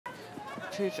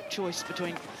perfect choice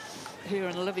between her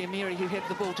and Olivia Merry, who have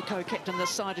the ball to co-captain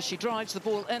this side as she drives the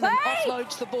ball in and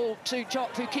offloads the ball to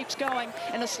Jock, who keeps going,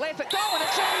 and a slap at goal, and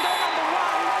it's on goal number 1.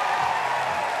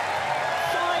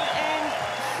 5 and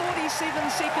 47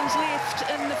 seconds left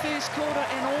in the first quarter,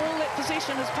 and all that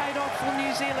possession has paid off for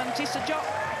New Zealand. Tessa Jock.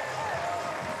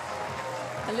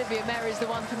 Olivia Merry is the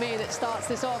one for me that starts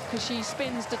this off, because she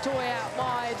spins Totoy out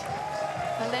wide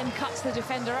and then cuts the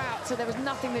defender out, so there was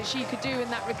nothing that she could do in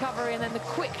that recovery. And then the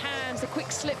quick hands, the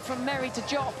quick slip from Merry to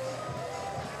Jock.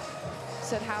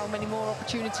 Said how many more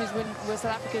opportunities was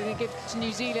South Africa going to give to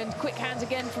New Zealand. Quick hands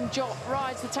again from Jock,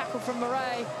 rides the tackle from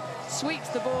Murray, sweeps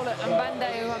the ball at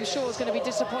Mbande, who I'm sure is going to be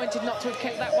disappointed not to have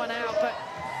kept that one out, but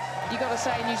you got to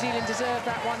say New Zealand deserved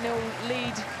that 1-0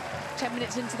 lead 10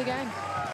 minutes into the game.